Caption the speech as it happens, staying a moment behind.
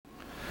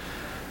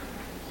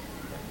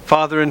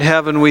Father in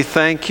heaven, we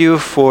thank you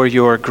for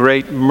your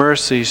great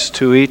mercies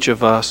to each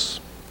of us.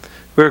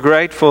 We're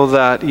grateful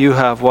that you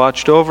have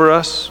watched over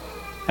us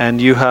and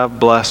you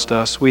have blessed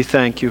us. We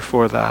thank you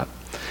for that.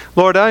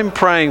 Lord, I'm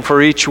praying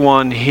for each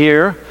one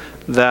here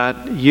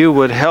that you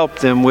would help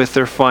them with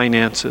their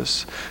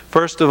finances.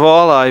 First of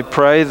all, I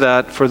pray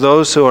that for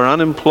those who are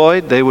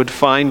unemployed, they would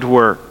find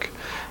work.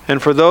 And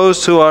for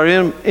those who are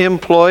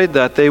employed,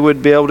 that they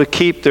would be able to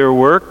keep their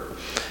work.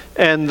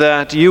 And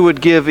that you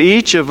would give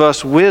each of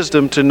us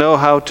wisdom to know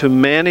how to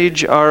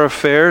manage our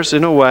affairs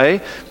in a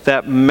way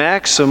that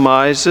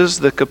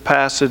maximizes the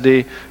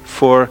capacity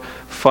for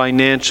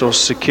financial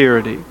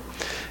security.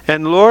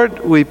 And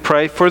Lord, we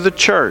pray for the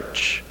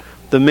church,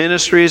 the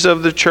ministries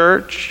of the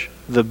church,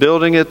 the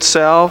building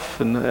itself,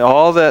 and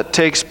all that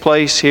takes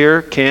place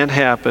here can't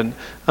happen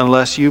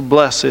unless you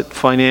bless it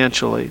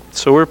financially.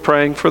 So we're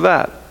praying for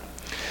that.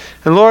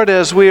 And Lord,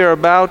 as we are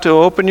about to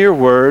open your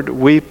word,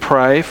 we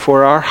pray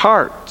for our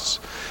hearts.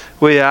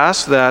 We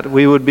ask that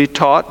we would be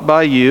taught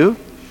by you,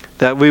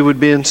 that we would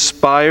be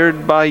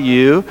inspired by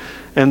you,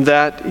 and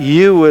that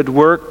you would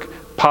work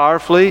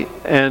powerfully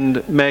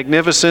and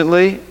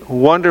magnificently,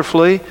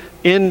 wonderfully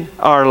in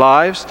our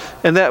lives,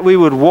 and that we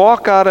would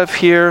walk out of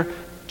here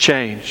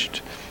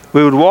changed.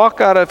 We would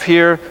walk out of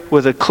here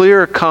with a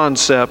clearer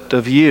concept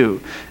of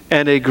you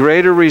and a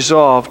greater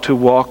resolve to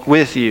walk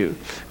with you.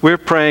 We're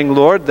praying,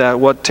 Lord, that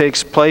what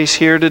takes place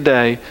here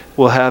today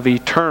will have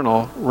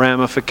eternal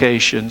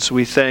ramifications.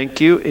 We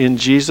thank you in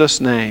Jesus'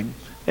 name.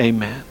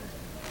 Amen.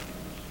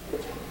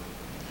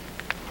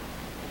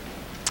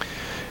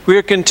 We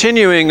are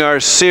continuing our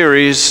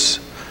series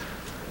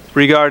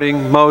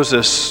regarding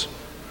Moses.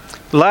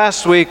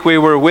 Last week we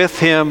were with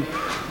him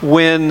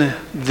when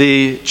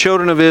the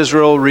children of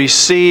Israel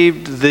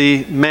received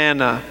the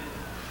manna.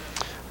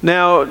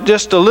 Now,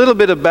 just a little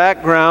bit of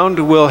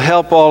background will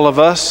help all of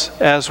us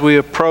as we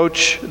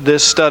approach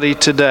this study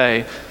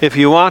today. If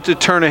you want to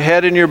turn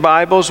ahead in your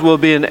Bibles, we'll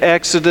be in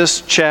Exodus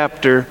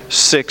chapter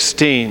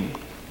 16.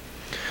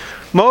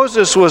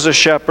 Moses was a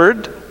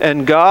shepherd,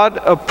 and God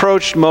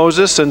approached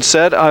Moses and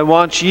said, I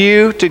want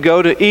you to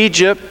go to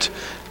Egypt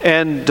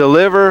and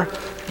deliver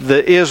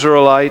the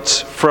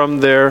Israelites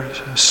from their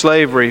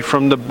slavery,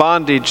 from the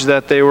bondage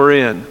that they were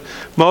in.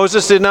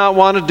 Moses did not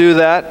want to do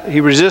that.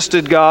 He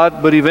resisted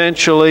God, but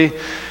eventually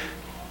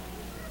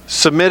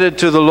submitted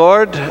to the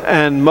Lord.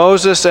 And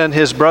Moses and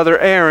his brother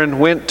Aaron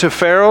went to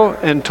Pharaoh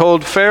and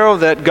told Pharaoh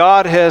that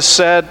God has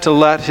said to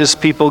let his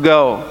people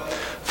go.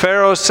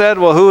 Pharaoh said,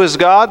 well, who is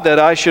God that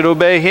I should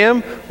obey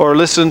him or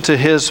listen to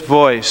his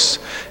voice?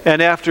 And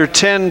after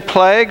 10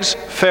 plagues,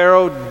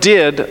 Pharaoh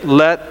did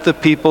let the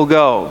people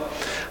go.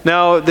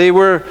 Now,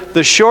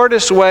 the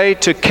shortest way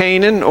to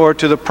Canaan or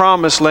to the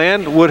Promised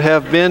Land would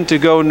have been to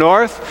go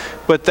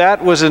north, but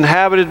that was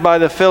inhabited by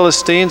the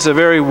Philistines, a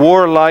very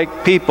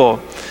warlike people.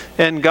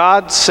 And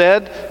God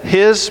said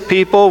his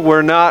people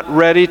were not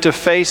ready to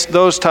face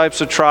those types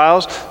of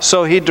trials,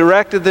 so he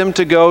directed them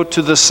to go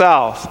to the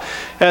south.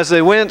 As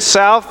they went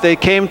south, they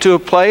came to a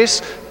place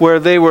where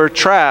they were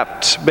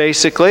trapped,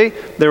 basically.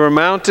 There were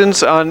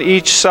mountains on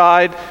each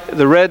side,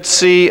 the Red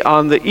Sea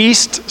on the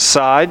east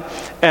side,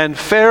 and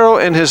Pharaoh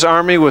and his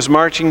army was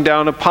marching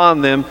down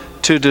upon them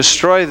to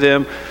destroy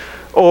them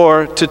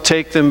or to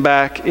take them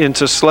back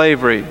into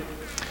slavery.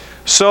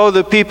 So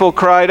the people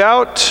cried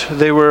out.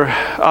 They were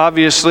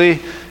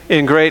obviously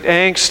in great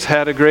angst,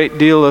 had a great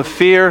deal of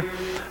fear.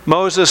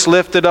 Moses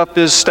lifted up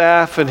his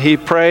staff and he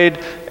prayed,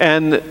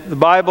 and the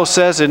Bible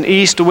says an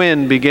east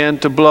wind began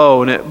to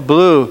blow, and it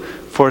blew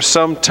for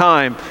some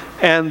time.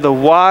 And the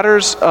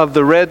waters of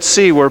the Red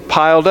Sea were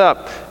piled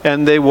up,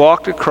 and they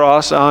walked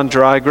across on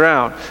dry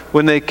ground.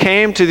 When they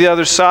came to the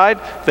other side,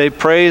 they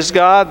praised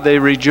God, they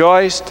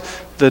rejoiced.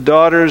 The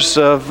daughters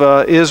of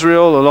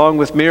Israel, along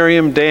with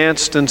Miriam,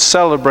 danced and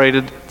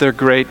celebrated their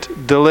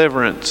great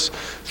deliverance.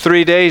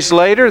 3 days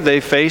later, they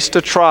faced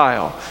a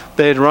trial.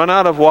 They had run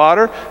out of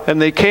water,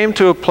 and they came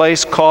to a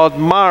place called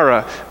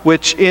Marah,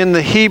 which in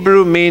the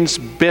Hebrew means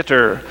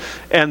bitter.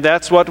 And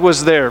that's what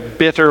was there,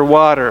 bitter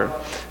water.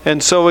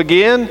 And so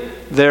again,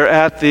 they're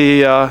at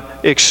the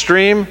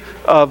extreme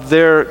of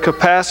their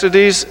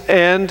capacities,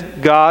 and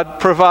God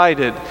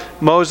provided.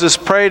 Moses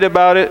prayed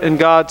about it, and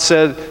God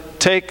said,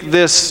 take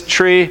this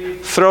tree,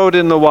 throw it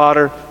in the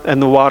water, and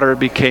the water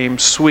became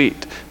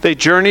sweet. They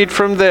journeyed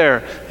from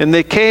there, and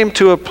they came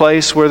to a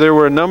place where there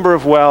were a number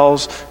of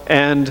wells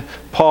and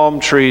palm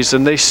trees,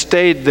 and they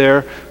stayed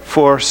there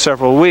for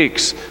several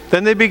weeks.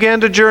 Then they began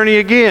to journey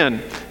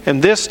again,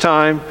 and this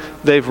time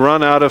they've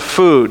run out of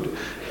food.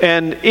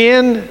 And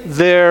in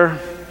their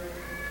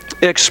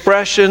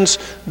expressions,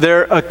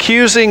 they're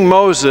accusing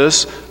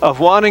Moses of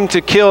wanting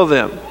to kill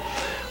them.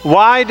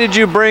 Why did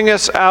you bring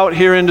us out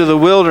here into the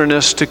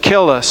wilderness to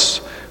kill us?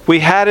 We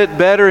had it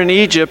better in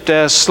Egypt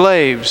as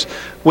slaves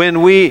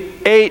when we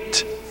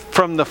ate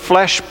from the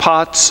flesh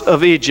pots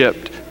of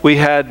Egypt. We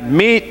had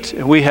meat,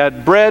 we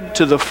had bread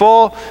to the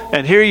full,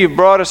 and here you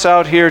brought us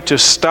out here to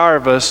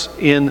starve us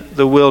in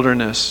the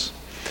wilderness.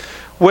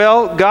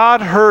 Well,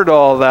 God heard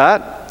all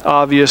that,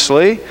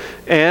 obviously,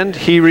 and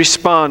he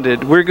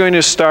responded. We're going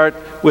to start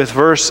with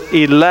verse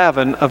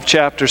 11 of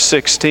chapter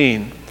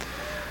 16.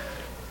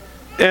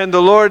 And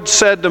the Lord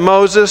said to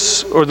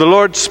Moses, or the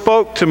Lord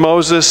spoke to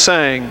Moses,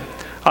 saying,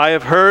 I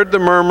have heard the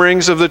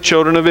murmurings of the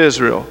children of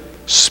Israel.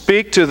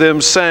 Speak to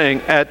them,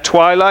 saying, At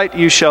twilight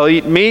you shall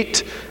eat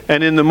meat,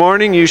 and in the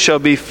morning you shall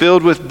be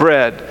filled with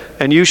bread,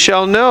 and you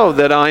shall know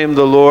that I am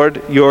the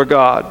Lord your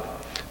God.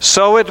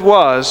 So it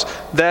was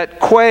that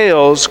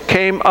quails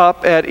came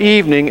up at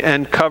evening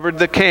and covered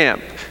the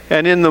camp,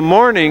 and in the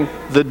morning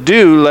the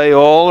dew lay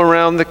all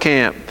around the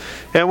camp.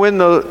 And when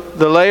the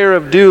layer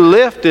of dew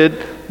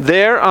lifted,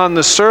 there on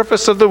the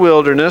surface of the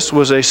wilderness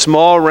was a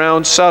small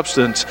round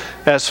substance,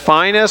 as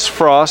fine as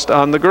frost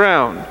on the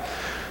ground.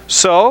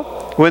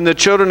 So when the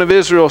children of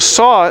Israel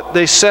saw it,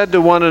 they said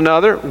to one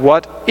another,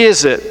 What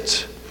is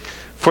it?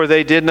 For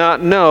they did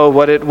not know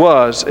what it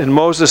was. And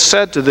Moses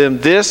said to them,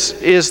 This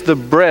is the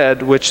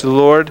bread which the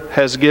Lord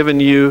has given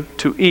you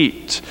to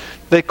eat.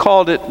 They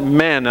called it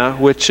manna,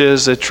 which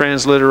is a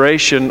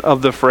transliteration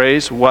of the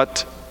phrase,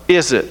 What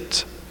is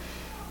it?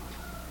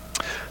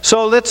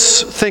 So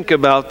let's think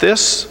about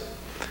this.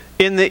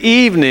 In the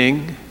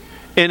evening,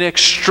 an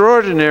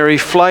extraordinary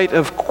flight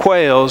of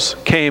quails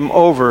came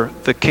over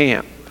the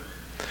camp.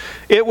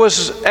 It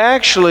was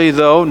actually,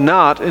 though,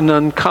 not an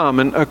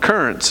uncommon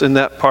occurrence in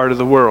that part of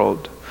the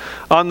world.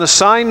 On the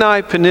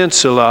Sinai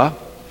Peninsula,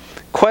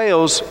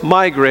 quails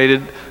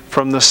migrated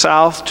from the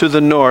south to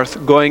the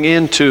north, going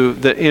into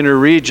the inner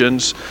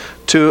regions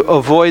to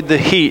avoid the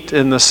heat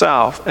in the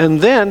south.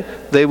 And then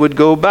they would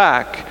go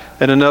back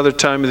at another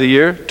time of the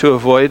year to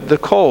avoid the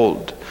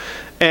cold.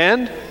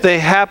 And they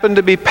happened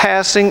to be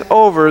passing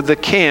over the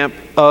camp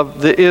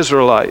of the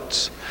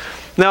Israelites.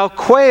 Now,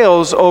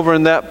 quails over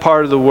in that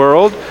part of the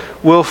world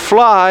will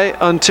fly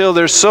until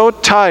they're so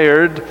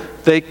tired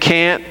they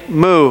can't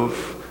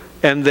move.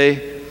 And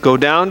they go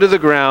down to the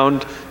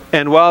ground,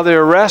 and while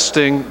they're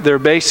resting, they're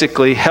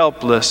basically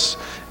helpless.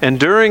 And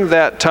during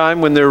that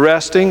time when they're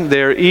resting,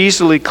 they're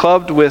easily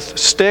clubbed with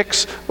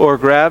sticks or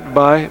grabbed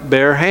by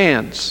bare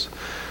hands.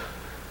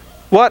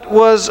 What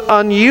was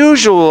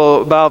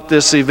unusual about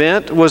this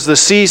event was the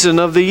season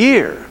of the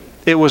year.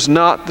 It was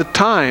not the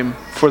time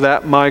for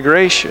that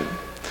migration.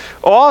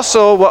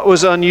 Also, what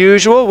was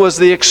unusual was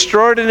the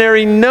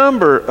extraordinary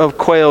number of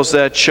quails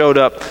that showed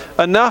up,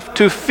 enough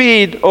to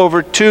feed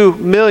over 2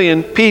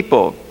 million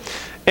people.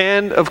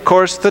 And, of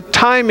course, the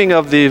timing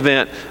of the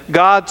event.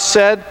 God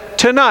said,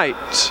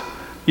 tonight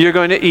you're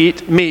going to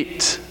eat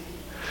meat.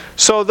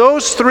 So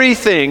those three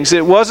things,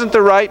 it wasn't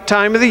the right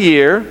time of the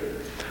year,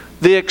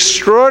 the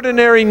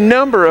extraordinary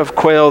number of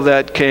quail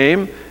that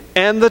came,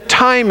 and the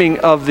timing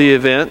of the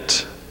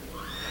event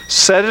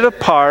set it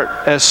apart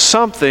as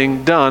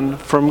something done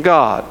from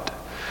God.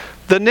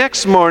 The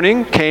next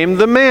morning came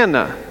the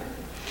manna.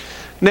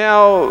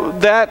 Now,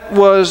 that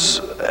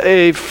was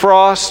a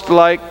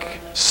frost-like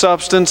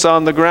substance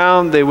on the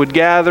ground. They would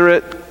gather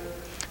it,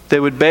 they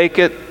would bake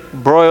it,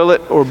 broil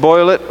it, or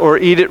boil it, or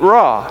eat it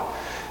raw.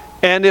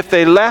 And if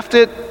they left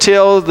it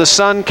till the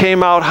sun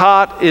came out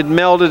hot, it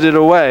melted it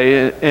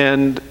away.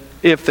 And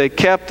if they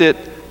kept it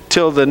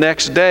till the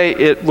next day,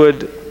 it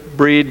would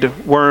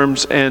breed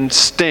worms and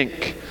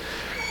stink.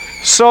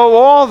 So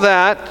all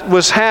that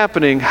was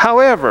happening.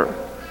 However,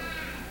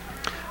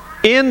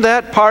 in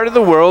that part of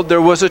the world,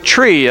 there was a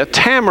tree, a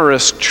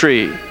tamarisk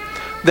tree,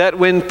 that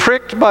when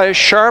pricked by a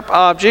sharp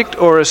object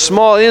or a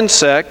small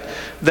insect,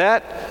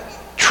 that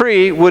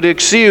tree would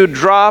exude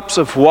drops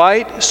of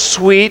white,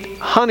 sweet,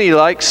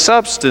 honey-like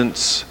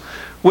substance,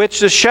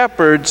 which the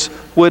shepherds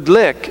would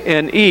lick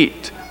and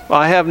eat.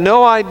 I have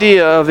no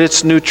idea of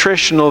its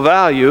nutritional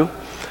value,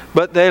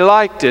 but they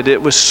liked it.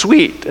 It was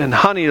sweet and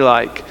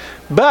honey-like.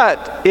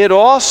 But it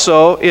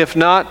also, if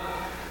not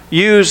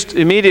used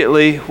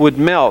immediately, would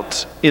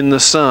melt in the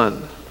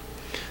sun.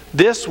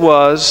 This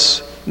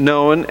was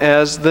known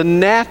as the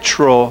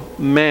natural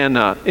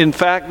manna. In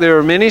fact, there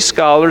are many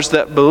scholars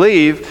that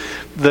believe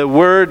the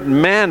word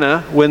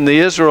manna, when the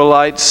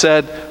Israelites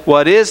said,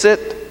 "What is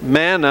it?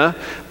 Manna,"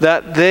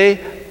 that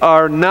they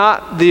are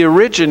not the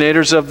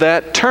originators of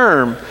that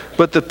term,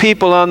 but the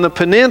people on the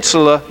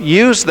peninsula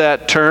used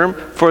that term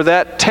for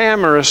that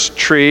tamarisk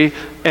tree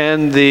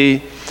and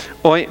the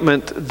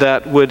ointment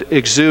that would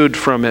exude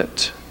from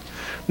it.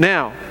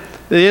 Now,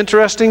 the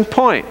interesting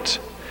point,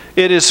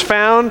 it is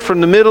found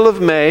from the middle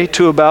of May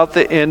to about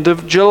the end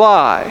of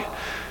July.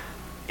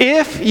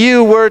 If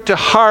you were to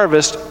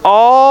harvest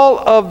all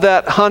of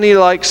that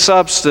honey-like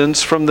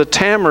substance from the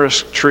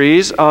tamarisk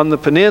trees on the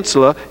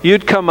peninsula,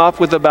 you'd come up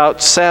with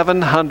about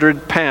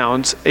 700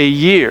 pounds a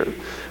year.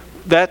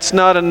 That's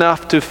not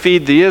enough to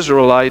feed the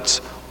Israelites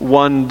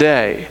one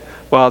day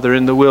while they're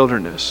in the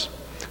wilderness.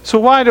 So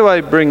why do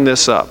I bring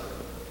this up?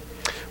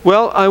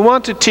 Well, I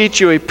want to teach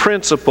you a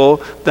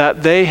principle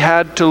that they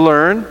had to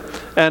learn,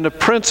 and a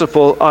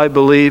principle I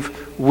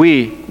believe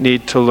we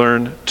need to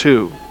learn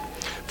too.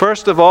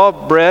 First of all,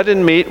 bread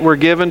and meat were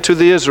given to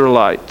the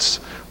Israelites,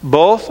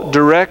 both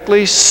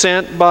directly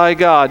sent by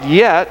God,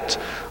 yet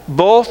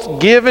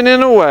both given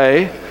in a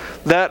way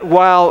that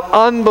while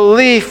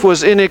unbelief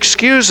was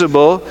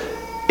inexcusable,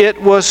 it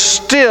was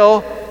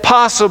still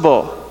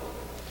possible.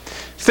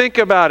 Think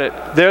about it.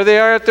 There they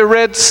are at the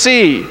Red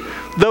Sea.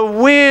 The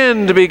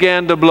wind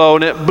began to blow,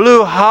 and it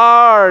blew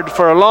hard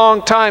for a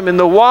long time, and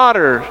the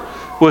water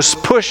was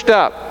pushed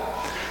up.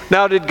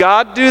 Now, did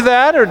God do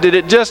that, or did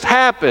it just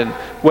happen?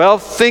 Well,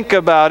 think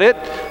about it.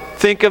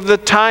 Think of the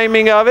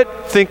timing of it.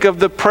 Think of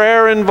the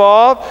prayer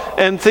involved,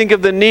 and think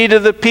of the need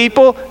of the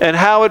people and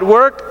how it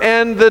worked,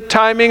 and the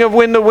timing of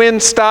when the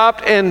wind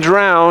stopped and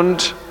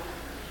drowned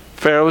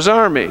Pharaoh's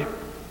army.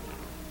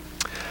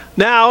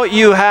 Now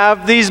you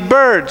have these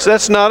birds.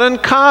 That's not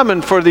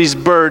uncommon for these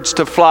birds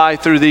to fly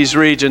through these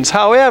regions.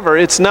 However,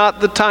 it's not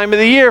the time of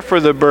the year for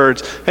the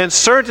birds. And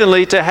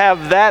certainly to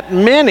have that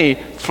many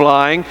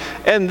flying,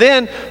 and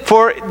then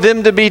for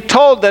them to be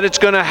told that it's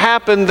going to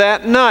happen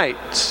that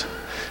night.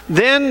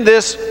 Then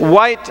this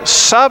white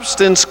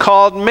substance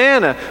called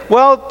manna.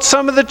 Well,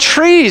 some of the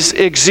trees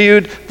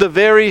exude the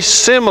very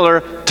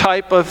similar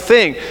type of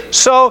thing.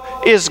 So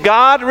is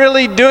God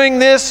really doing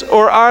this,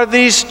 or are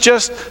these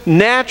just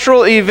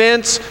natural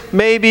events,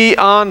 maybe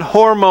on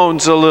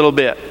hormones a little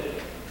bit?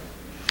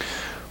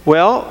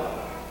 Well,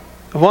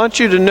 I want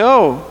you to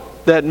know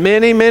that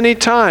many, many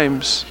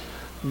times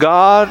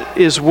God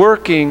is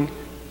working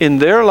in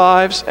their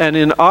lives and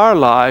in our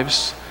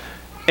lives,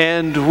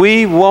 and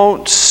we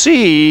won't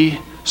see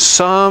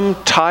some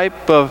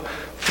type of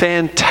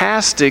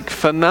fantastic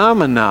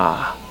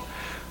phenomena.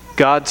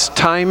 God's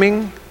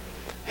timing,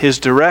 His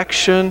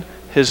direction,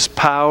 His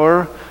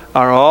power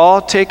are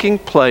all taking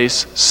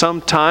place,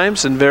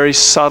 sometimes in very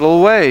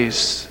subtle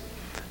ways.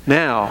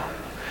 Now,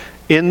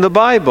 in the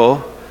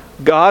Bible,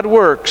 God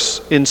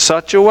works in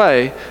such a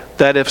way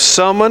that if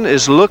someone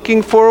is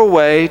looking for a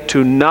way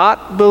to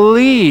not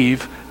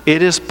believe,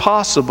 it is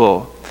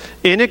possible.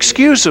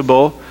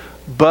 Inexcusable,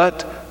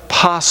 but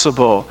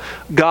possible.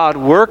 God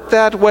worked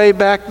that way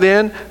back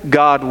then.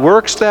 God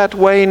works that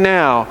way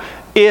now.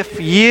 If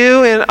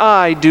you and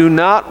I do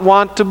not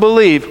want to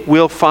believe,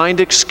 we'll find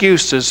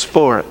excuses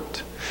for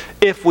it.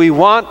 If we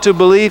want to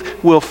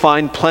believe, we'll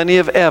find plenty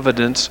of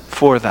evidence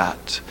for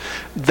that.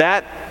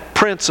 That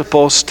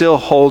principle still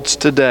holds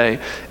today.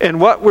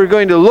 And what we're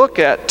going to look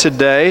at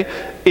today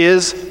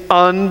is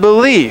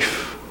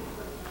unbelief.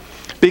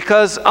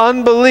 Because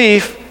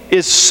unbelief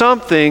is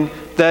something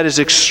that is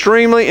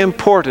extremely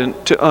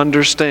important to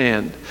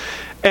understand.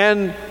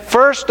 And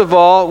first of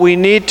all, we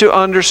need to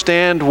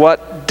understand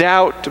what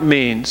doubt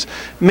means.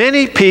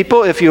 Many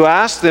people, if you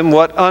ask them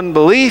what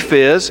unbelief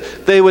is,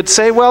 they would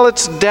say, well,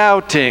 it's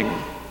doubting.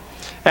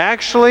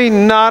 Actually,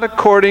 not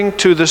according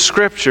to the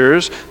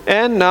Scriptures,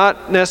 and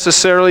not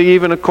necessarily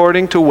even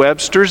according to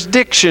Webster's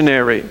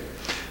dictionary.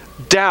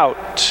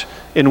 Doubt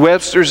in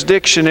Webster's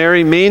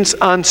dictionary means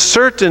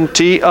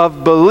uncertainty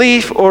of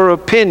belief or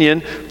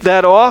opinion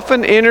that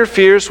often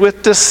interferes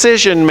with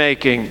decision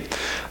making.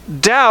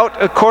 Doubt,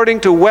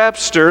 according to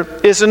Webster,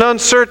 is an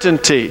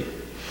uncertainty.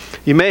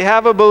 You may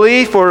have a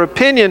belief or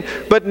opinion,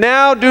 but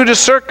now due to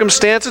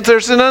circumstances,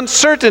 there's an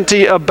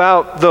uncertainty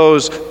about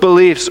those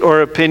beliefs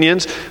or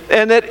opinions,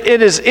 and that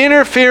it is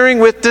interfering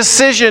with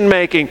decision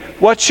making.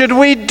 What should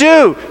we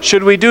do?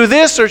 Should we do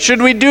this or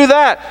should we do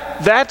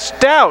that? That's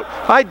doubt.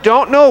 I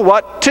don't know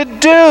what to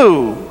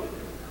do.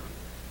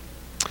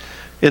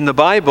 In the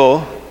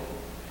Bible,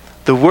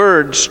 the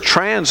words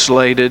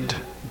translated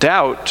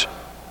doubt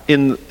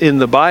in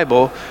the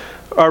Bible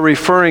are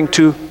referring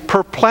to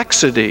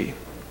perplexity.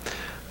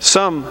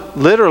 Some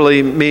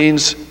literally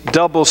means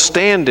double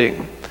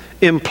standing,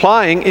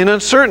 implying an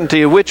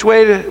uncertainty of which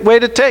way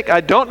to take.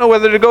 I don't know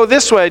whether to go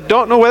this way. I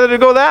don't know whether to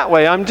go that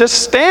way. I'm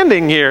just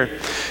standing here.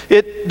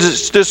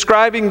 It's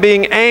describing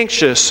being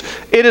anxious.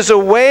 It is a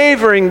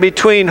wavering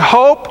between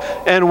hope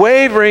and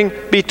wavering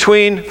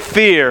between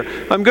fear.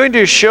 I'm going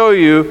to show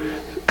you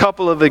a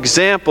couple of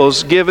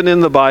examples given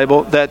in the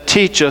Bible that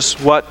teach us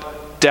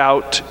what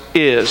doubt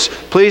is.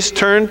 Please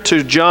turn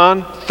to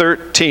John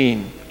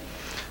 13.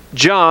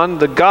 John,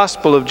 the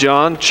Gospel of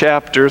John,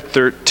 chapter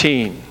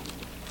 13.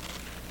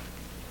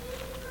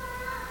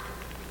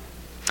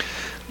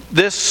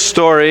 This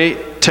story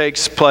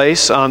takes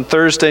place on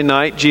Thursday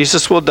night.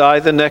 Jesus will die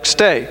the next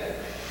day.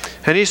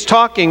 And he's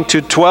talking to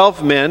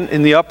 12 men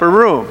in the upper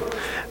room.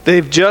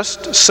 They've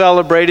just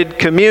celebrated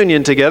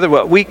communion together,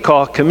 what we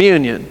call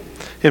communion.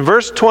 In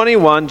verse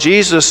 21,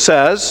 Jesus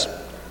says,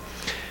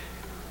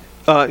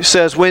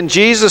 when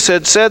Jesus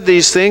had said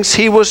these things,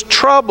 he was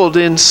troubled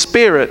in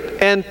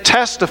spirit and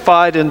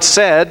testified and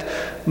said,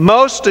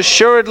 most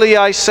assuredly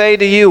I say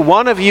to you,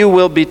 one of you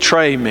will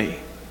betray me.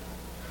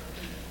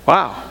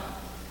 Wow.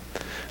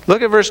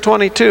 Look at verse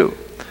 22.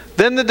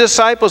 Then the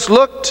disciples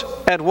looked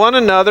at one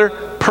another,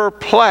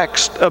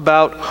 perplexed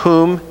about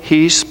whom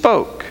he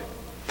spoke.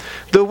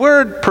 The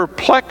word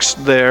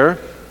perplexed there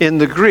in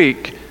the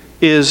Greek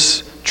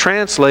is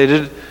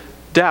translated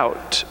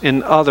doubt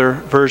in other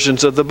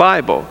versions of the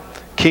Bible.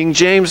 King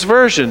James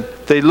Version,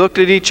 they looked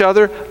at each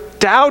other,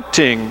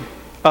 doubting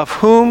of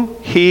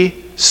whom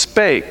he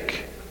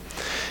spake.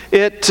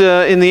 It,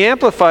 in the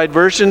Amplified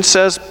Version,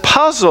 says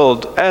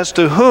puzzled as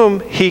to whom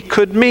he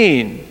could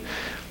mean.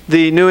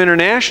 the New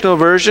International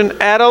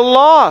Version, at a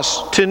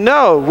loss to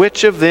know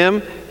which of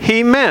them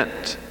he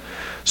meant.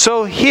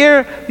 So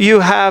here you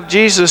have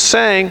Jesus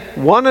saying,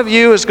 one of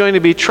you is going to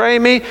betray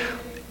me,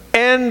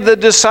 and the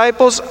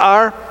disciples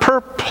are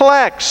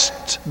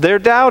perplexed. They're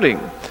doubting.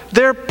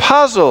 They're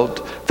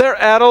puzzled. They're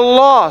at a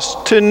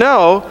loss to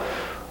know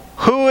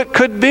who it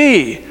could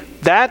be.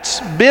 That's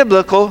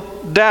biblical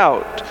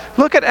doubt.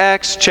 Look at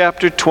Acts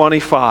chapter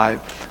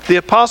 25. The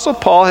Apostle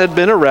Paul had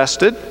been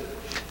arrested,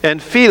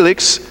 and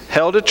Felix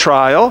held a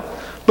trial,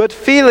 but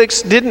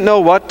Felix didn't know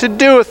what to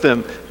do with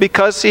him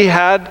because he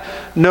had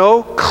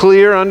no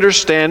clear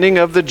understanding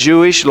of the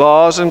Jewish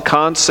laws and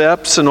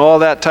concepts and all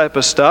that type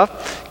of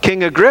stuff.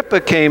 King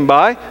Agrippa came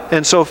by,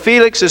 and so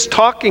Felix is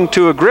talking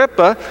to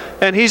Agrippa,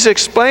 and he's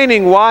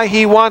explaining why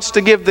he wants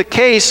to give the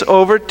case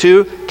over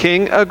to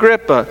King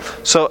Agrippa.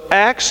 So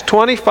Acts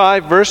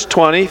 25 verse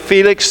 20,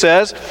 Felix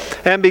says,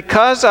 "And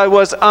because I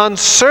was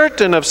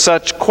uncertain of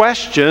such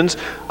questions,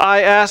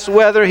 I asked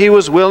whether he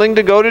was willing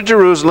to go to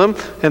Jerusalem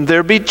and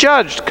there be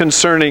judged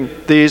concerning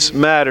these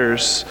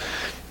matters."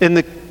 In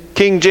the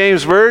King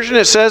James Version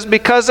it says,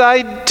 "Because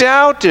I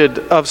doubted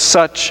of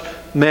such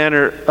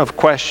manner of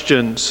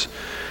questions."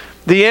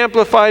 The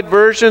Amplified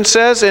Version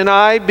says, "And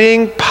I,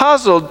 being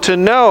puzzled to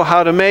know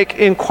how to make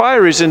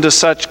inquiries into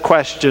such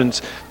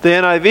questions." The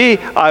NIV,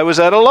 "I was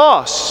at a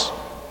loss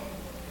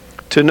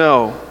to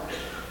know,"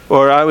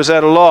 or "I was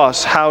at a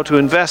loss how to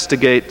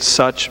investigate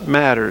such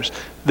matters."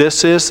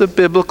 This is the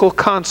biblical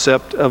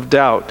concept of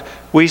doubt.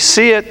 We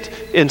see it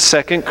in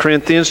 2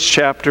 Corinthians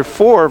chapter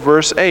 4,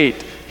 verse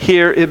 8.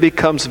 Here it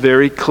becomes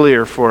very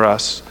clear for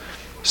us.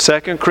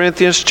 2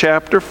 Corinthians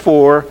chapter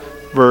 4,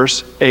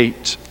 verse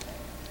 8.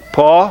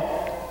 Paul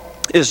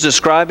is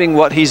describing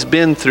what he's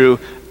been through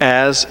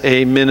as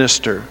a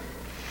minister.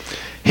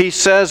 He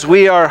says,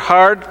 "We are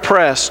hard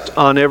pressed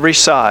on every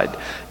side,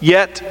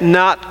 yet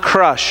not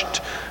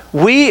crushed.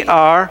 We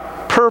are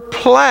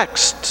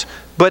perplexed,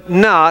 but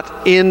not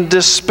in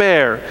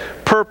despair."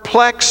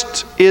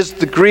 Perplexed is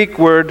the Greek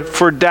word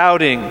for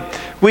doubting.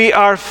 We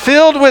are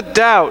filled with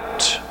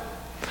doubt.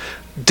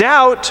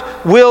 Doubt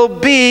will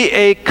be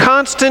a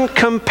constant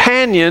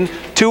companion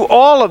to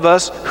all of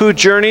us who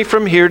journey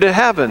from here to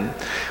heaven.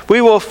 We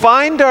will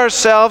find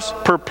ourselves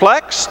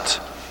perplexed,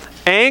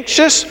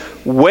 anxious,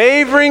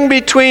 wavering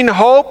between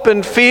hope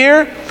and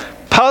fear,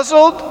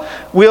 puzzled.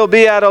 We'll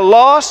be at a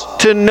loss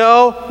to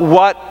know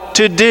what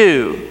to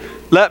do.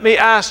 Let me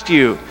ask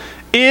you,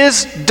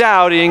 is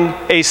doubting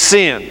a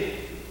sin?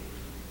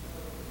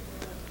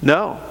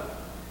 No.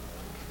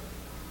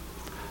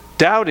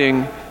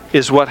 Doubting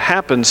is what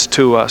happens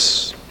to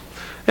us.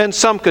 And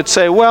some could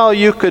say, well,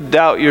 you could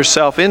doubt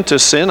yourself into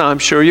sin. I'm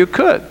sure you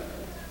could.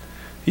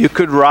 You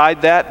could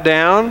ride that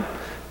down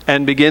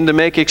and begin to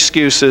make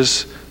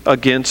excuses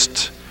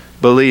against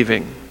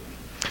believing.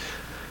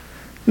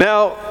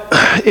 Now,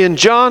 in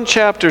John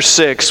chapter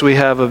 6, we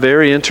have a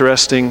very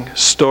interesting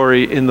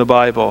story in the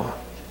Bible.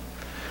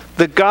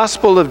 The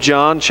Gospel of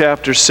John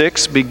chapter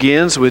 6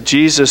 begins with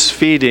Jesus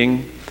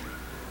feeding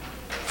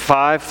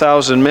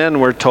 5,000 men,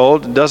 we're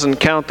told. It doesn't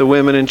count the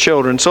women and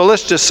children. So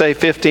let's just say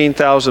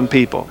 15,000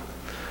 people.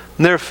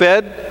 And they're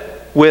fed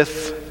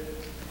with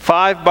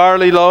 5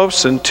 barley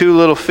loaves and 2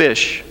 little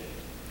fish.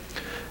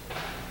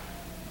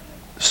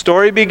 The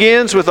story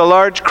begins with a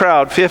large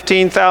crowd,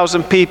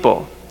 15,000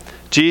 people.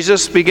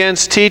 Jesus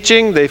begins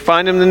teaching. They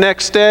find him the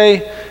next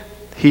day.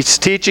 He's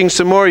teaching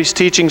some more. He's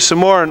teaching some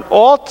more. And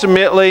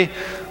ultimately,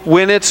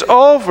 when it's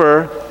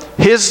over,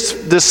 his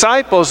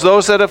disciples,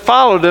 those that have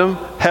followed him,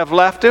 have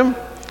left him.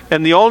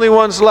 And the only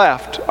ones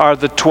left are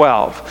the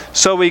 12.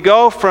 So we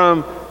go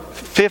from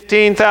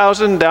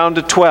 15,000 down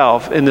to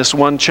 12 in this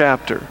one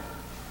chapter.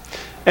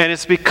 And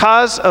it's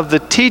because of the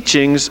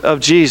teachings of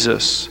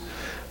Jesus.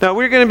 Now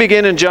we're going to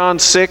begin in John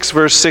 6,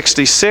 verse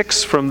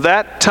 66. From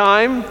that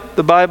time,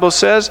 the Bible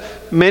says,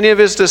 many of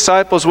his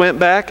disciples went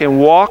back and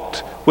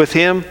walked with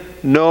him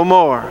no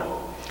more.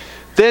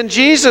 Then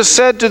Jesus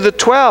said to the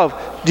 12,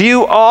 "Do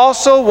you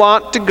also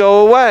want to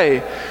go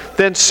away?"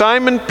 Then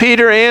Simon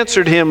Peter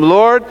answered him,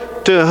 "Lord,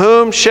 to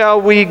whom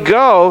shall we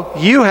go?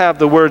 You have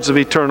the words of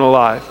eternal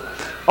life.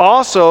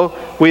 Also,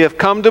 we have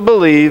come to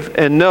believe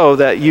and know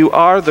that you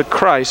are the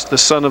Christ, the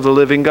Son of the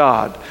living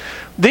God."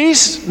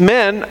 These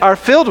men are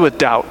filled with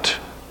doubt.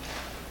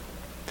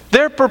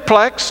 They're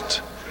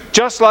perplexed,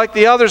 just like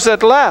the others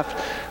that left.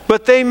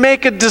 But they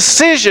make a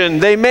decision,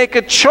 they make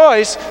a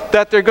choice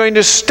that they're going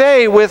to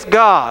stay with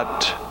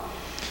God.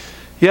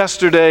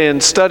 Yesterday,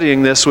 in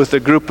studying this with a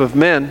group of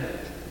men,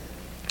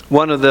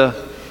 one of the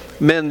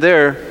men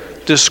there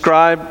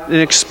described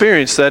an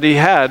experience that he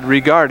had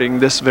regarding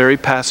this very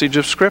passage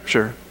of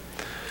Scripture.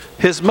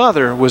 His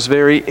mother was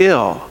very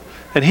ill,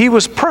 and he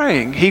was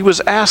praying. He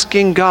was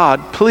asking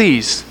God,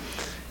 please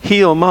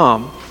heal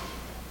Mom.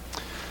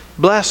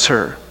 Bless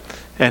her.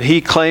 And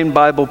he claimed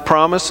Bible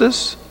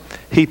promises.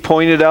 He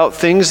pointed out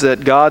things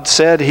that God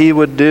said he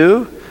would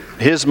do.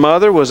 His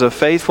mother was a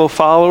faithful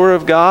follower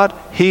of God.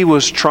 He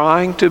was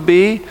trying to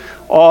be.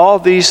 All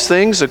these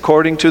things,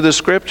 according to the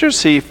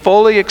Scriptures, he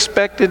fully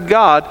expected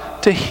God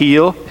to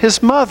heal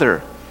his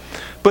mother.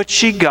 But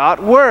she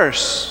got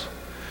worse,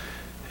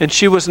 and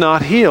she was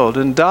not healed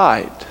and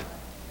died.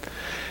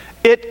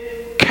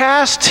 It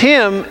cast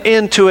him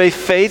into a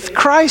faith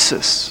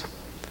crisis,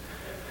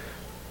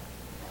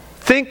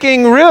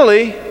 thinking,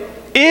 really,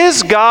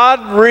 is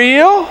God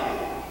real?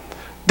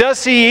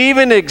 Does he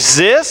even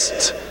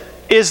exist?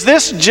 Is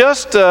this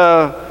just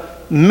a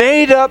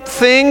made-up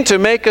thing to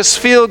make us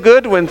feel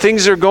good when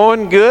things are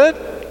going good?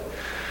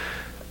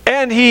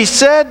 And he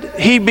said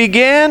he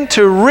began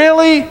to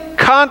really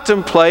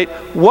contemplate,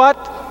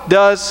 what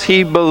does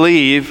he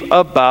believe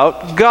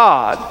about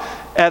God?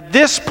 At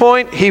this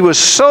point, he was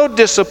so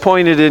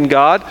disappointed in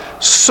God,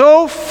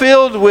 so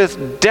filled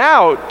with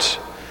doubt,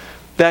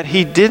 that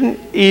he didn't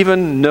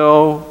even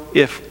know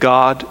if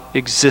God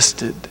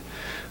existed.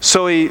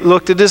 So he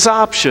looked at his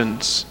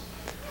options,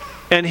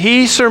 and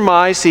he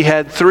surmised he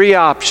had three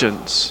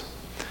options.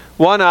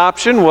 One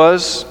option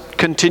was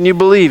continue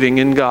believing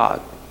in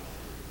God.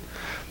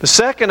 The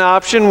second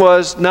option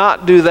was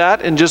not do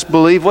that and just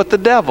believe what the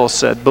devil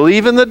said.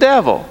 Believe in the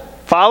devil.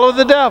 Follow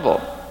the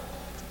devil.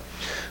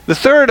 The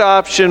third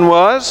option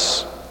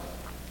was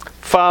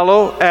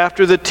follow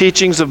after the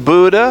teachings of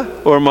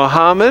Buddha or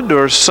Muhammad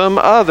or some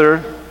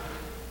other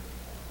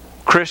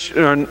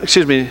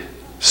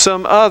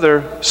some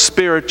other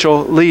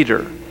spiritual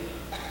leader.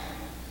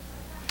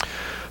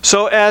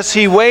 So as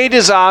he weighed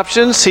his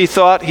options, he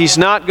thought he's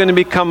not going to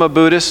become a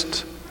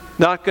Buddhist,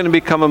 not going to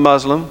become a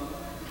Muslim.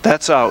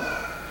 That's out.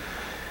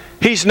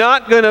 He's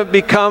not going to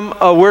become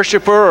a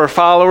worshiper or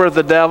follower of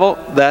the devil.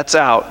 That's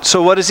out.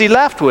 So what is he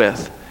left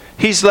with?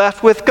 He's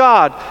left with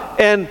God.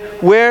 And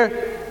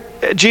where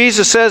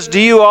Jesus says, do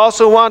you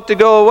also want to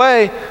go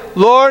away?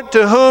 Lord,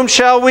 to whom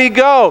shall we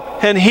go?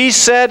 And he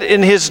said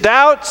in his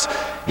doubts,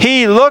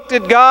 he looked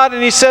at God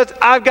and he said,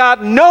 I've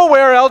got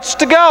nowhere else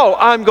to go.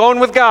 I'm going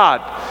with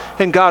God.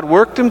 And God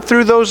worked him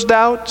through those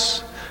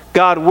doubts.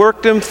 God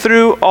worked him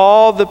through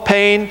all the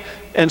pain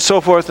and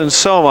so forth and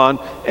so on.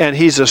 And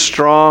he's a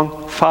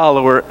strong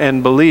follower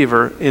and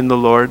believer in the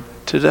Lord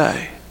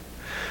today.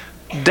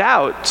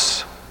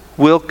 Doubts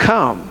will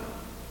come.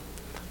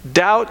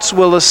 Doubts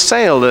will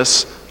assail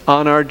us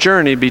on our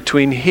journey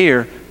between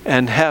here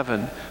and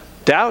heaven.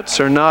 Doubts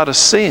are not a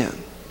sin.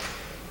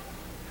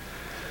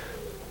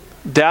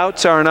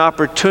 Doubts are an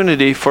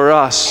opportunity for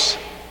us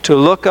to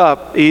look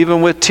up,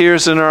 even with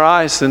tears in our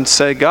eyes, and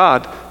say,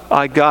 God,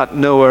 I got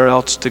nowhere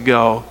else to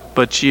go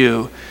but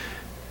you.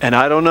 And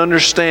I don't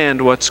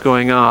understand what's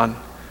going on,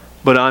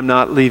 but I'm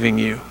not leaving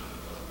you.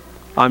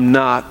 I'm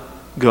not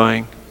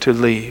going to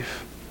leave.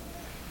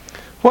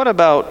 What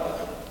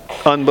about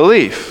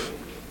unbelief?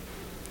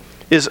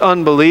 Is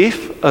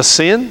unbelief a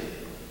sin?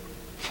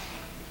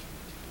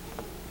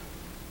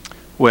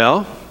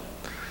 Well,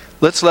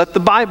 let's let the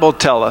Bible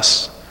tell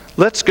us.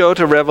 Let's go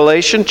to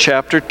Revelation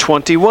chapter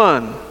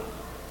 21.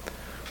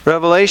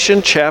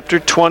 Revelation chapter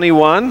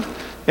 21,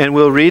 and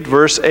we'll read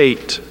verse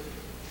 8.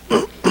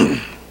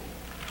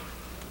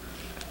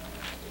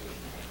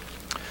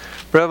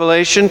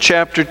 Revelation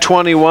chapter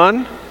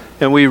 21,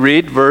 and we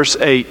read verse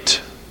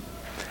 8.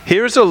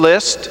 Here's a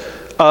list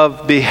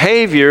of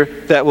behavior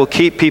that will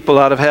keep people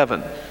out of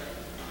heaven. It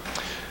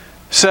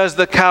says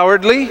the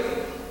cowardly,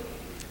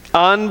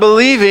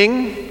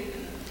 unbelieving,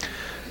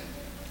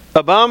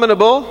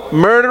 abominable,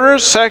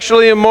 murderers,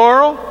 sexually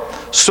immoral,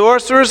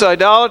 sorcerers,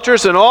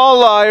 idolaters, and all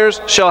liars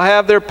shall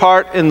have their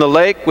part in the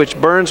lake which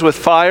burns with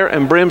fire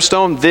and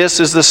brimstone. This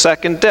is the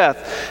second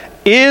death.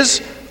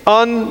 Is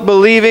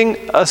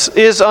unbelief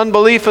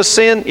a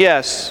sin?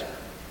 Yes.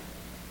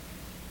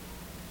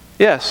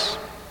 Yes.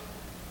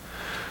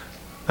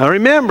 Now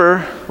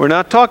remember, we're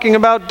not talking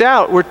about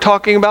doubt. We're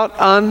talking about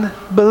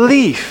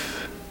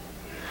unbelief.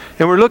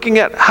 And we're looking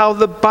at how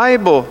the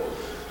Bible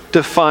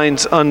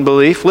defines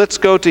unbelief. Let's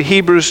go to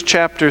Hebrews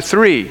chapter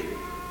 3.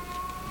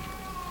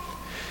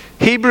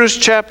 Hebrews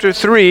chapter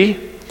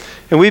 3,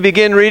 and we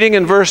begin reading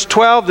in verse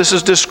 12. This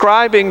is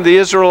describing the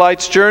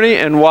Israelites' journey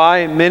and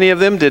why many of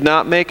them did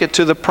not make it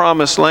to the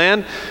promised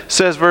land. It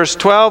says, verse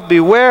 12,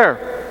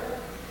 beware,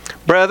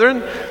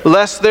 brethren,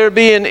 lest there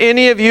be in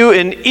any of you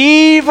an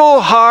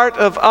evil heart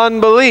of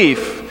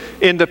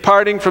unbelief in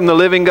departing from the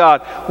living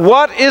God.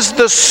 What is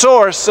the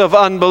source of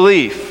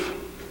unbelief?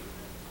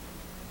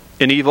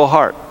 An evil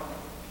heart.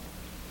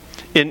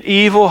 An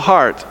evil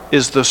heart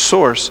is the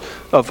source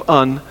of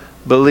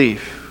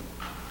unbelief.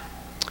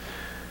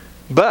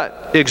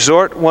 But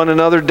exhort one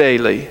another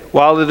daily,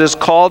 while it is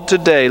called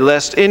today,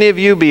 lest any of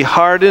you be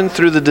hardened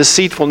through the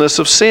deceitfulness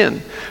of sin.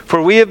 For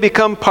we have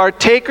become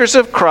partakers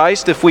of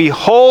Christ if we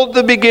hold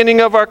the beginning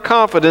of our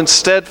confidence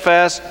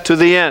steadfast to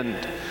the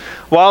end.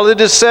 While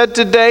it is said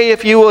today,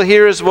 if you will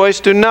hear his voice,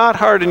 do not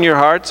harden your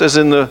hearts as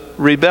in the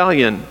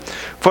rebellion.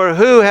 For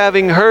who,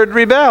 having heard,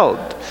 rebelled?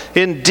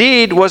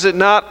 Indeed, was it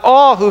not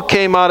all who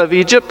came out of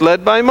Egypt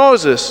led by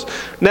Moses?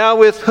 Now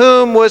with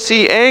whom was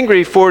he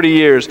angry 40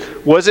 years?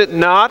 Was it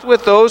not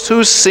with those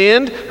who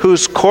sinned,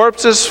 whose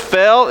corpses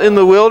fell in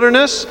the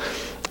wilderness?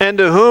 And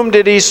to whom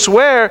did he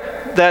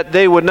swear that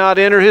they would not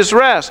enter his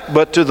rest,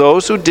 but to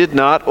those who did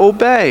not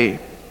obey?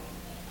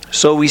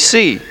 So we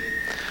see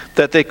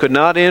that they could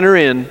not enter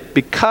in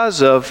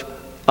because of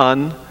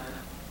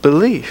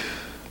unbelief.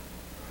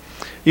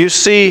 You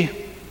see,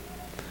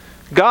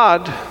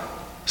 God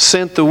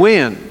sent the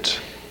wind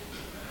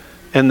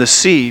and the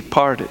sea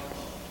parted.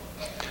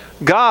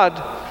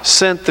 God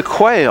sent the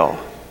quail,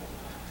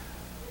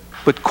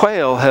 but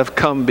quail have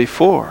come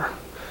before.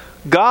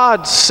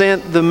 God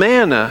sent the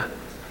manna,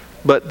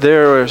 but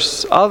there are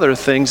other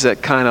things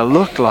that kind of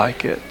look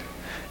like it.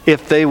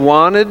 If they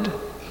wanted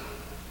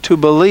to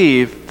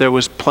believe, there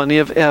was plenty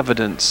of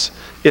evidence.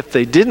 If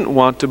they didn't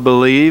want to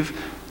believe,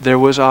 there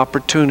was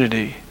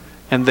opportunity.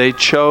 And they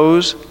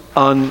chose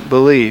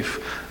unbelief.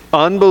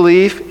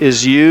 Unbelief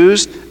is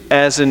used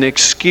as an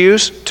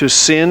excuse to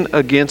sin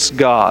against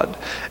God.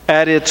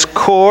 At its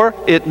core,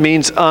 it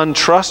means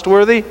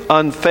untrustworthy,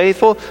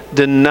 unfaithful,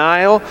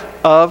 denial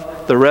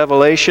of the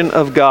revelation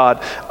of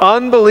God.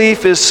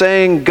 Unbelief is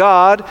saying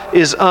God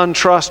is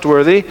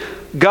untrustworthy,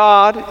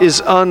 God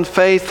is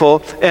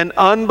unfaithful, and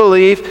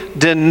unbelief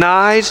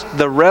denies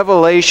the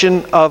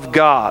revelation of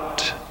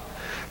God.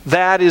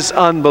 That is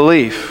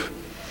unbelief.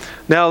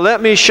 Now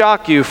let me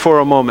shock you for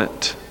a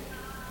moment.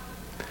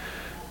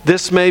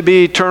 This may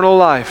be eternal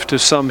life to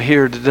some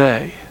here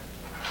today.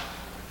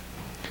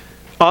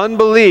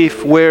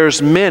 Unbelief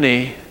wears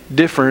many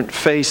different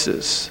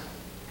faces.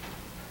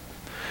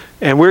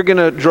 And we're going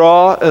to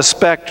draw a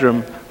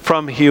spectrum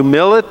from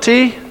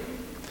humility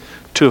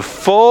to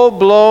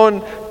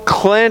full-blown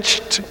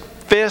clenched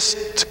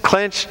fist,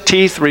 clenched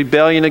teeth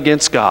rebellion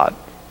against God.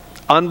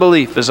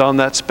 Unbelief is on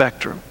that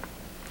spectrum.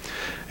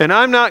 And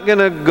I'm not going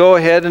to go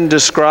ahead and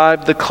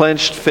describe the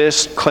clenched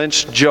fist,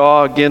 clenched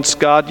jaw against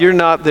God. You're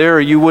not there or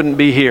you wouldn't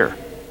be here.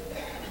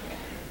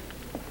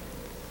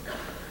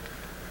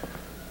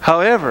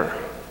 However,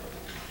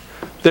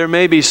 there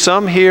may be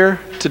some here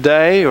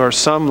today or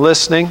some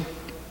listening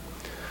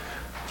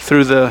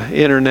through the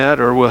internet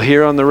or will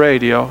hear on the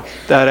radio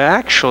that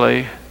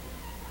actually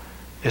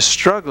is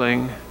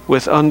struggling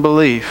with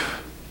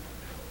unbelief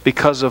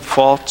because of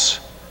false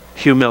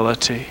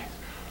humility.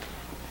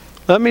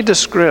 Let me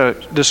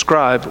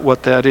describe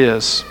what that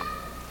is.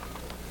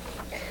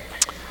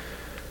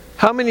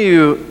 How many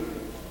of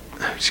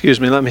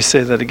you, let me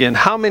say that again.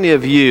 How many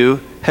of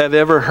you have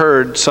ever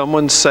heard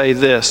someone say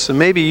this, and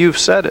maybe you've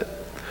said it?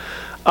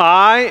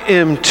 I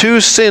am too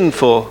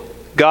sinful.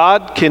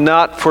 God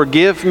cannot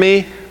forgive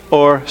me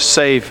or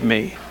save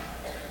me.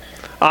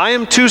 I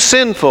am too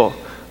sinful.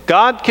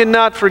 God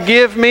cannot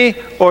forgive me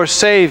or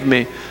save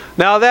me.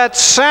 Now that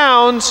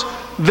sounds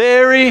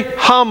very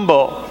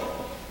humble.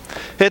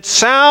 It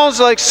sounds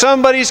like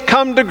somebody's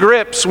come to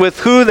grips with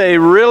who they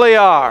really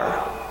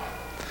are.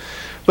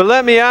 But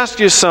let me ask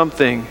you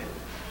something.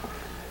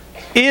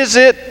 Is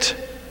it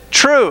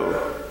true?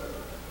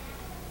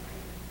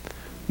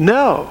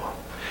 No.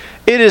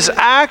 It is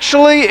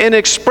actually an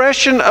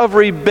expression of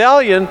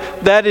rebellion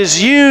that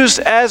is used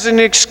as an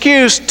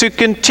excuse to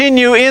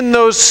continue in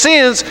those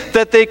sins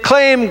that they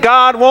claim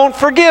God won't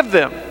forgive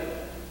them.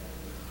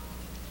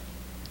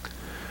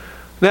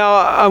 Now,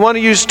 I want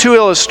to use two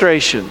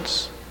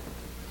illustrations.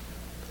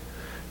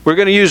 We're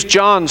going to use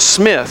John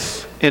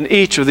Smith in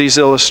each of these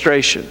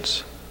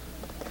illustrations.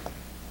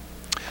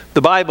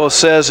 The Bible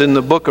says in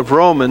the book of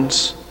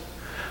Romans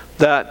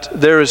that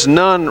there is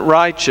none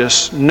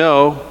righteous,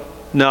 no,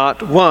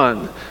 not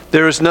one.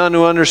 There is none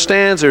who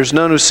understands. There is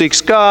none who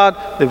seeks God.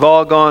 They've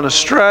all gone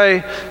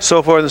astray,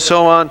 so forth and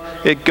so on.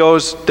 It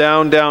goes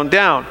down, down,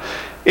 down.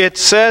 It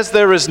says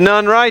there is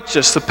none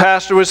righteous. The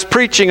pastor was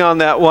preaching on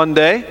that one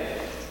day.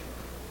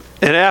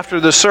 And after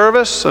the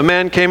service, a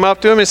man came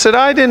up to him and said,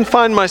 I didn't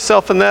find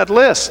myself in that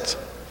list.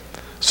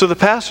 So the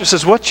pastor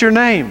says, what's your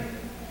name?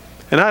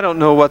 And I don't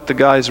know what the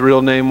guy's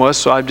real name was,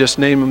 so I've just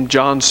named him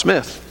John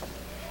Smith.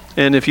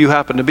 And if you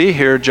happen to be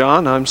here,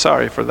 John, I'm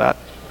sorry for that.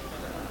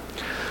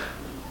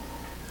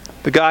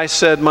 The guy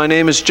said, my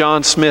name is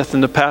John Smith.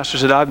 And the pastor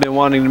said, I've been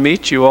wanting to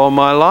meet you all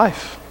my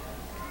life.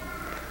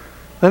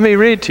 Let me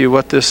read to you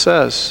what this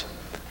says.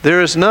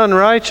 There is none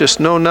righteous,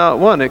 no, not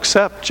one,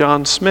 except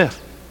John Smith.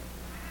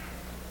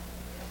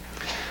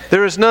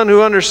 There is none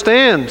who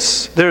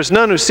understands. There is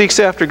none who seeks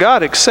after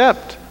God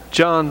except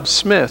John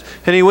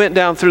Smith. And he went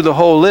down through the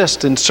whole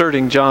list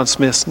inserting John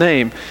Smith's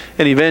name.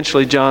 And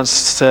eventually John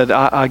said,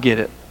 I get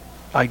it.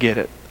 I get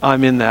it.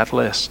 I'm in that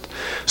list.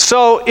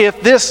 So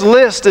if this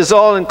list is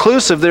all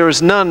inclusive, there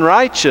is none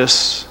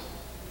righteous,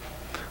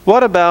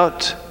 what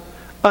about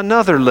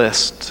another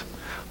list?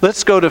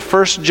 Let's go to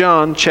 1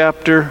 John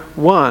chapter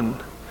 1.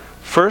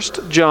 1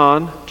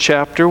 John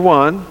chapter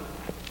 1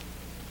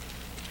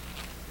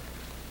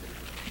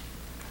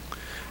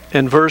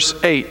 and verse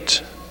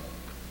 8.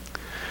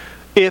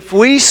 If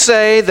we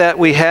say that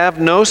we have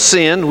no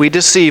sin, we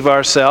deceive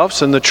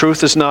ourselves and the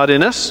truth is not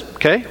in us.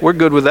 Okay, we're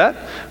good with that.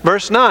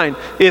 Verse 9.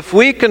 If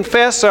we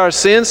confess our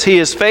sins, He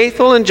is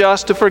faithful and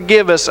just to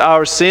forgive us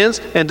our sins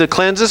and to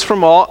cleanse us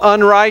from all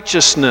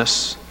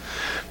unrighteousness.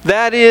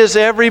 That is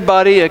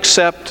everybody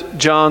except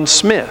John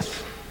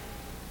Smith.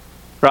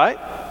 Right?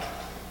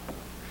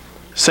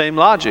 Same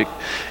logic.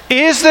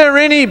 Is there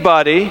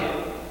anybody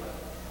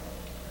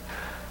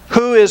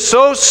who who is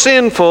so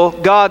sinful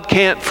God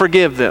can't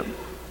forgive them?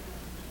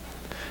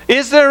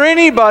 Is there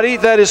anybody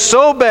that is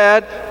so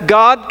bad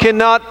God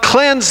cannot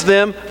cleanse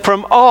them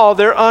from all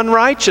their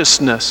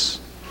unrighteousness?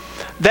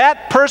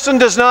 That person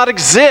does not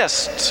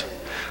exist.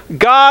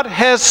 God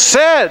has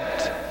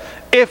said,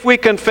 if we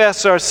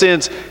confess our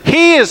sins,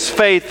 He is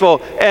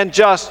faithful and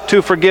just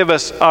to forgive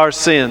us our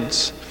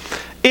sins.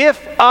 If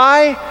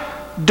I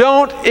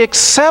don't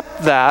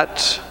accept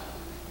that,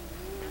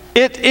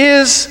 it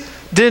is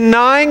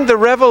denying the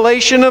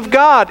revelation of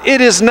God.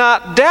 It is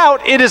not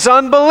doubt, it is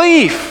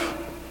unbelief.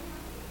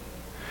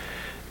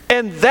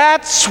 And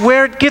that's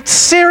where it gets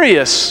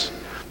serious.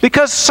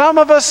 Because some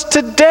of us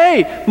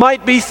today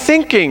might be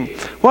thinking,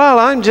 well,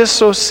 I'm just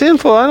so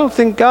sinful, I don't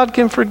think God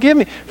can forgive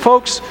me.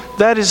 Folks,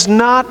 that is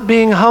not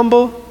being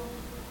humble.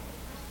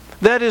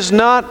 That is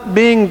not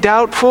being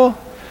doubtful.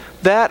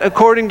 That,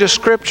 according to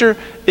Scripture,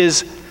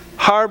 is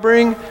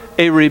harboring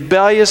a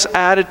rebellious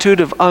attitude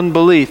of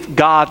unbelief.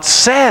 God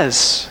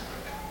says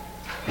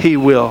He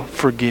will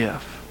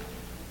forgive.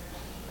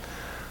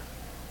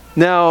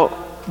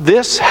 Now,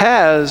 this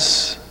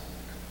has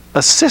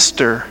a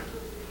sister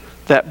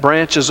that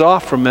branches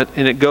off from it,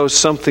 and it goes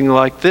something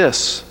like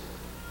this.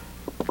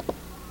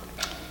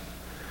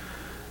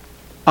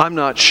 I'm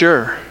not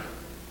sure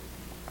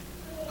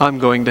I'm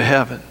going to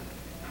heaven.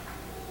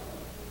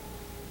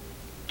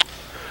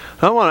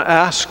 I want to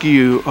ask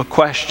you a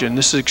question.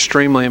 This is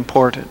extremely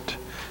important.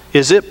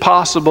 Is it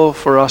possible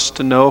for us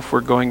to know if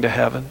we're going to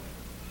heaven?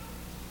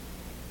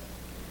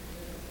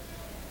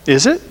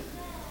 Is it?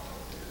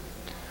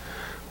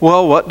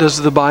 Well, what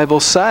does the Bible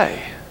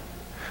say?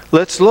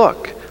 Let's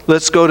look.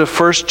 Let's go to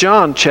 1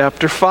 John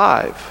chapter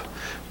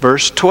 5,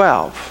 verse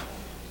 12.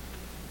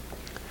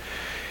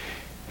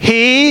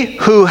 He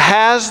who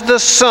has the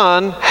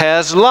Son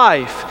has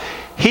life.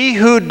 He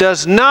who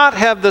does not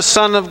have the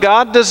Son of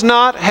God does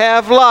not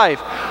have life.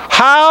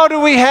 How do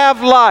we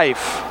have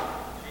life?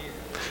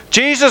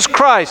 Jesus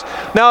Christ.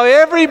 Now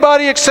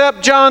everybody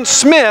except John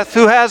Smith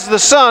who has the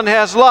Son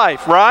has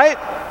life, right?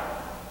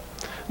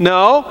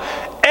 No.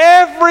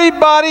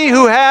 Everybody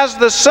who has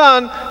the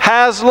Son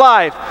has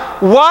life.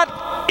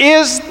 What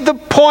is the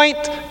point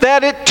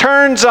that it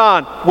turns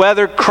on?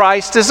 Whether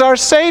Christ is our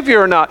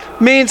Savior or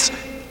not. Means,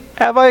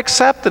 have I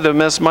accepted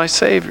Him as my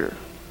Savior?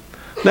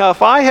 Now,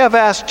 if I have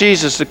asked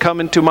Jesus to come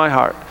into my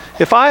heart,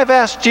 if I have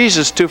asked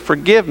Jesus to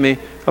forgive me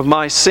of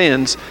my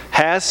sins,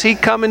 has He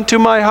come into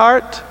my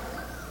heart?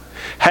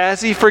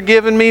 Has He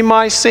forgiven me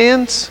my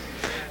sins?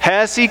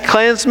 Has He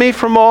cleansed me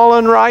from all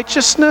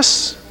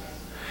unrighteousness?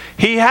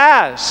 He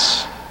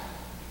has.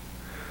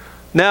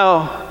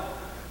 Now,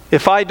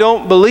 if I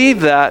don't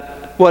believe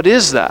that, what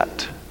is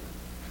that?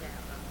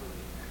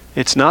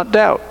 It's not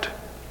doubt.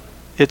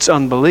 It's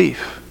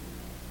unbelief.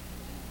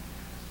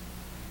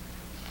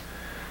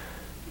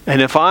 And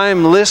if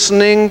I'm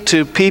listening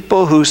to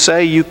people who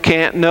say you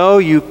can't know,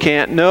 you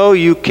can't know,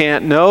 you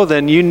can't know,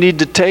 then you need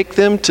to take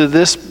them to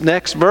this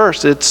next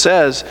verse. It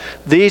says,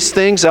 "These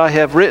things I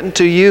have written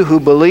to you who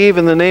believe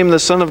in the name of the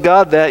Son of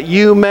God, that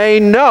you may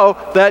know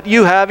that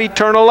you have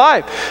eternal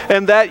life,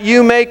 and that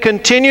you may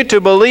continue to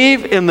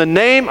believe in the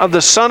name of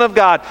the Son of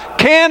God."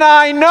 Can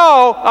I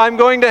know I'm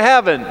going to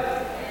heaven?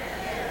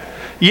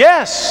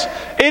 Yes.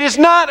 It is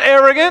not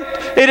arrogant.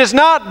 It is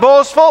not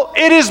boastful.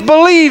 It is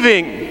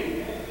believing.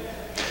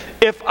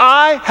 If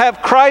I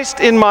have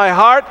Christ in my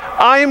heart,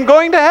 I am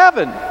going to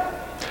heaven.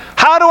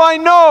 How do I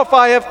know if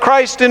I have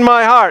Christ in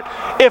my heart?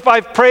 If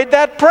I've prayed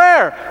that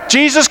prayer,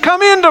 Jesus,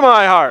 come into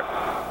my heart.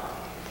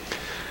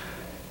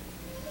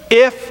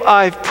 If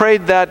I've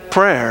prayed that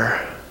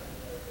prayer,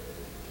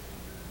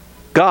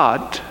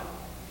 God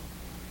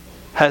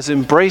has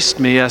embraced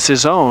me as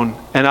His own,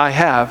 and I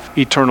have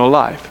eternal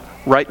life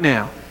right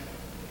now.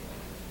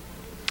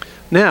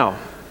 Now,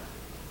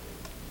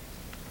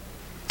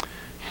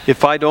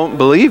 if I don't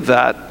believe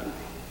that,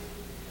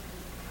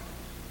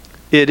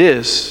 it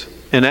is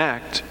an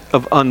act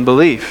of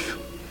unbelief.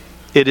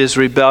 It is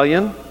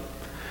rebellion,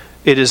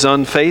 it is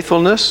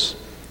unfaithfulness,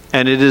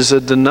 and it is a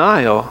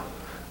denial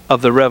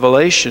of the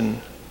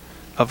revelation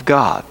of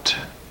God.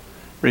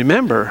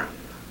 Remember,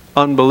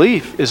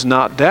 unbelief is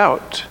not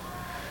doubt.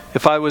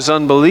 If I was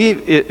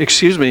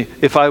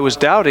if I was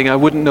doubting, I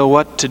wouldn't know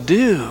what to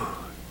do.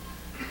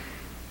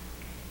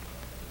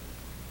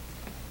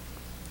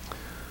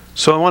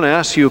 So I want to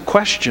ask you a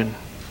question.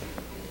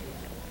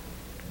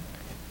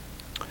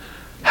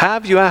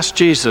 Have you asked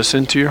Jesus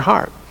into your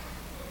heart?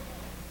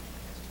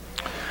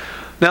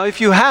 Now,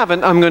 if you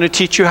haven't, I'm going to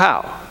teach you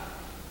how.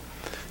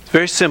 It's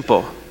very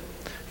simple.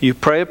 You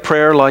pray a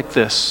prayer like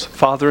this: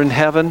 Father in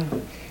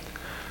heaven,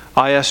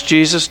 I ask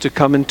Jesus to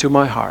come into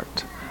my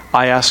heart.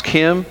 I ask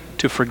Him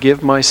to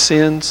forgive my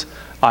sins.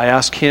 I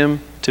ask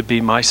Him to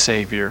be my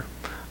Savior.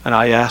 And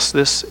I ask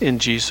this in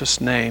Jesus'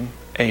 name.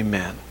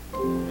 Amen.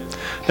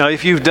 Now,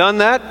 if you've done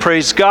that,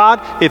 praise God.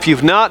 If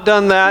you've not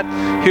done that,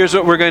 here's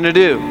what we're going to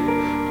do.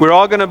 we're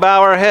all going to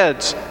bow our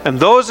heads. And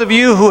those of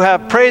you who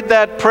have prayed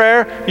that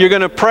prayer, you're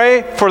going to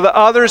pray for the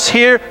others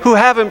here who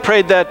haven't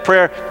prayed that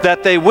prayer,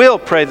 that they will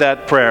pray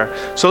that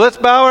prayer. So let's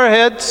bow our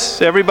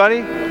heads,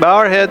 everybody. Bow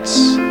our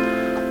heads.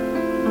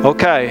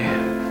 Okay.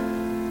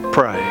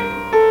 Pray.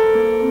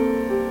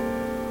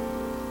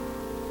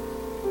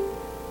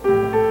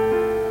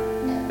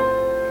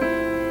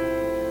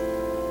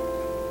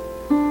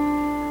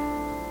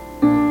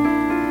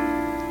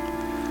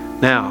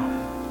 Now,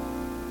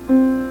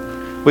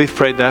 we've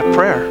prayed that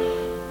prayer.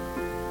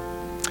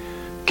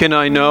 Can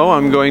I know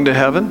I'm going to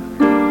heaven?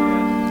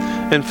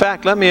 In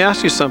fact, let me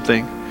ask you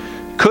something.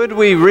 Could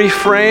we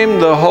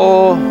reframe the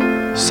whole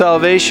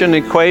salvation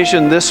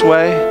equation this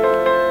way?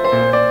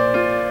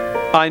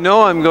 I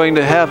know I'm going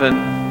to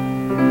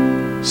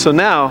heaven, so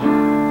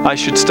now I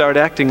should start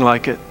acting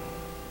like it.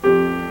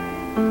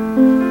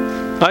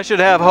 I should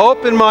have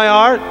hope in my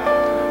heart.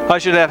 I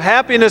should have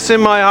happiness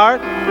in my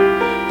heart.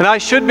 And I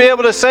should be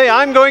able to say,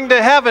 I'm going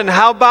to heaven.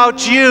 How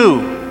about you?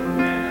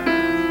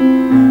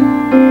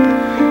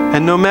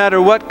 And no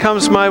matter what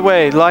comes my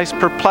way, life's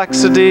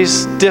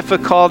perplexities,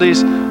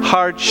 difficulties,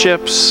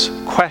 hardships,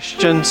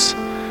 questions,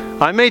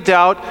 I may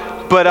doubt,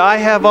 but I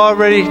have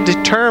already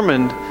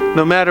determined,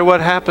 no matter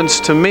what happens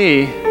to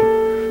me,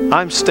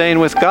 I'm staying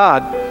with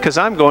God because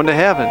I'm going to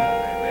heaven.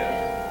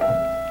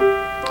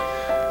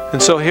 And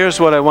so here's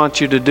what I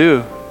want you to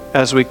do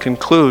as we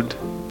conclude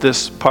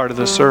this part of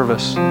the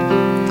service.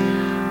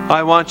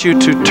 I want you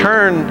to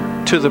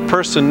turn to the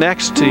person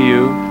next to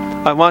you.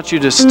 I want you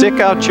to stick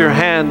out your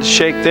hand,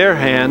 shake their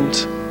hand,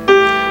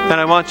 and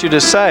I want you to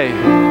say,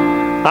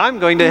 I'm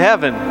going to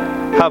heaven.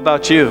 How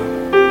about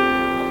you?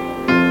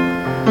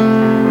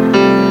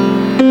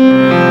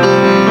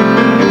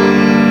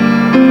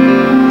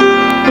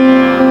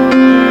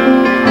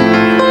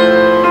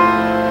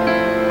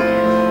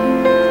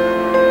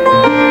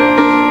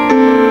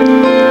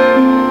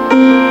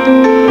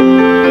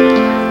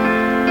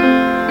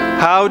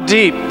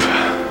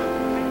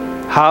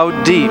 How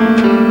deep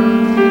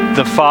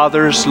the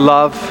Father's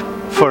love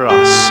for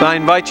us. I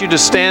invite you to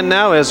stand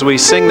now as we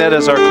sing that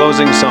as our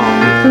closing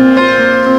song.